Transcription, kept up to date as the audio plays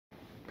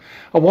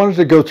I wanted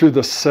to go through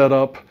the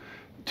setup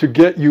to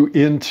get you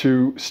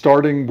into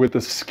starting with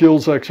the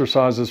skills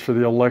exercises for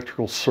the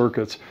electrical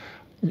circuits.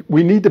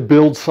 We need to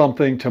build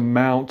something to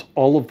mount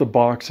all of the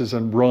boxes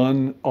and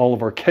run all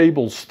of our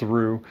cables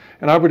through.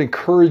 And I would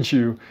encourage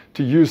you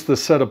to use the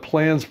set of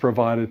plans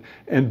provided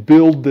and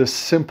build this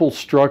simple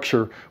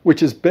structure,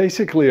 which is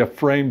basically a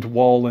framed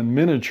wall in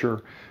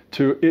miniature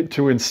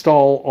to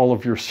install all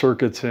of your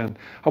circuits in.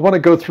 I want to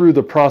go through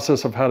the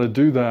process of how to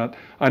do that.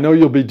 I know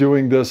you'll be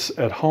doing this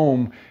at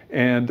home,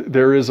 and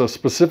there is a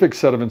specific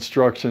set of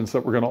instructions that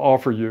we're going to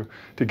offer you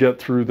to get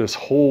through this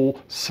whole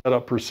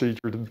setup procedure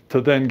to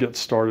then get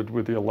started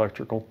with the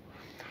electrical.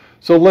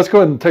 So let's go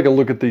ahead and take a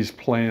look at these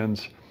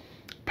plans.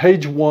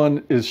 Page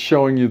 1 is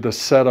showing you the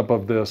setup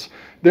of this.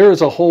 There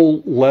is a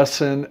whole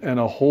lesson and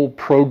a whole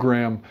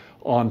program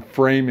on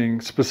framing,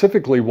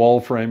 specifically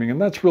wall framing, and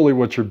that's really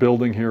what you're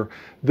building here.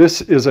 This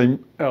is a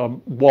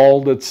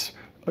wall that's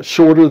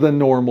shorter than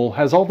normal,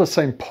 has all the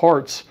same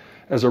parts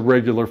as a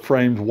regular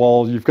framed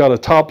wall. You've got a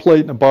top plate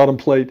and a bottom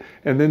plate,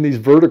 and then these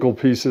vertical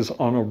pieces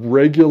on a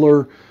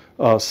regular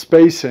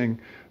spacing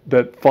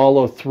that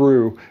follow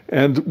through.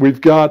 And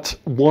we've got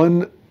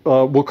one,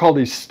 we'll call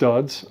these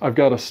studs. I've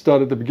got a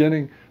stud at the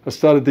beginning, a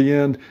stud at the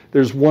end.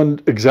 There's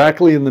one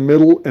exactly in the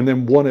middle, and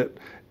then one at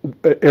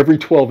every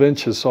 12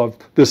 inches. So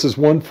this is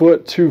 1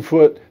 foot, 2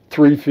 foot,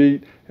 3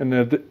 feet, and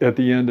then at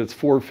the end it's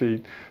 4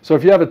 feet. So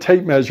if you have a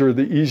tape measure,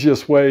 the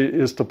easiest way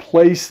is to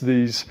place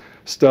these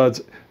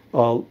studs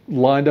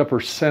lined up or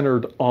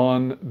centered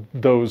on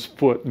those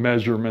foot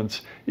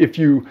measurements. If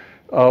you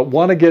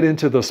want to get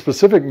into the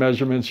specific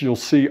measurements you'll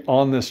see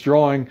on this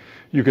drawing,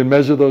 you can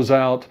measure those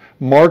out,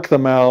 mark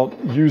them out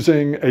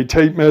using a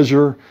tape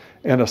measure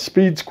and a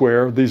speed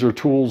square. These are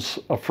tools,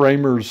 a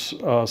framer's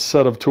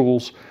set of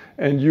tools,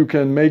 and you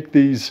can make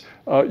these,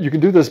 you can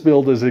do this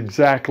build as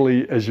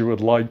exactly as you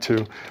would like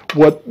to.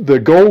 What the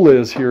goal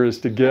is here is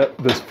to get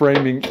this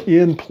framing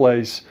in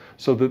place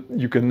so that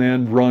you can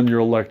then run your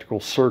electrical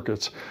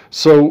circuits.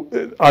 So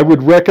I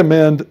would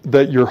recommend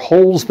that your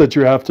holes that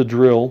you have to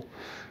drill,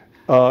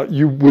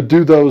 you would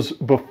do those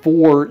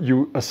before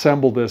you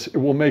assemble this. It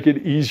will make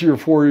it easier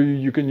for you.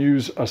 You can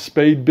use a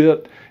spade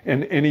bit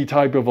and any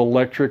type of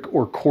electric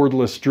or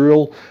cordless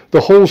drill. The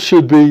hole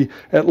should be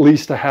at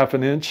least a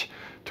 ½ inch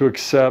to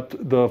accept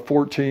the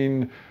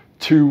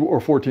 14.2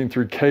 or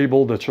 14.3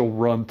 cable that you'll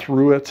run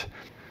through it.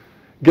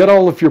 Get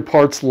all of your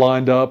parts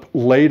lined up,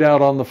 laid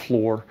out on the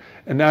floor,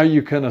 and now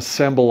you can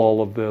assemble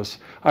all of this.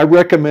 I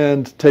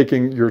recommend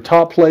taking your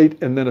top plate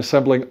and then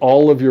assembling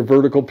all of your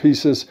vertical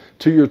pieces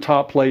to your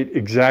top plate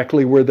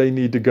exactly where they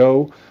need to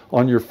go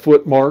on your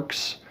foot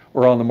marks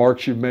or on the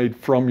marks you've made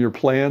from your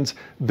plans.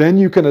 Then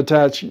you can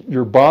attach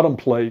your bottom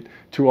plate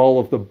to all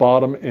of the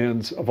bottom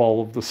ends of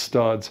all of the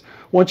studs.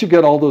 Once you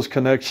get all those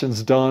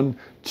connections done,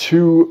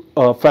 2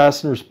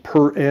 fasteners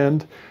per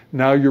end,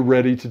 now you're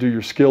ready to do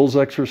your skills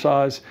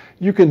exercise.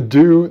 You can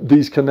do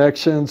these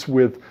connections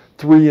with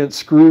 3-inch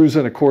screws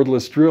and a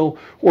cordless drill,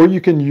 or you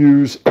can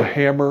use a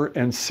hammer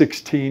and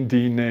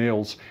 16D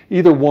nails.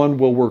 Either one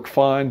will work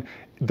fine.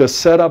 The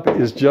setup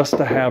is just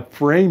to have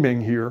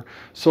framing here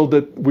so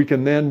that we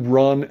can then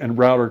run and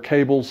route our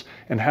cables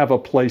and have a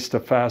place to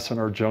fasten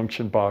our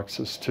junction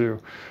boxes too.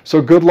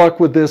 So good luck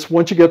with this.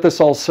 Once you get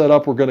this all set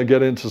up, we're going to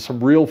get into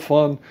some real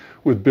fun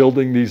with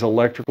building these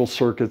electrical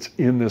circuits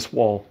in this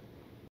wall.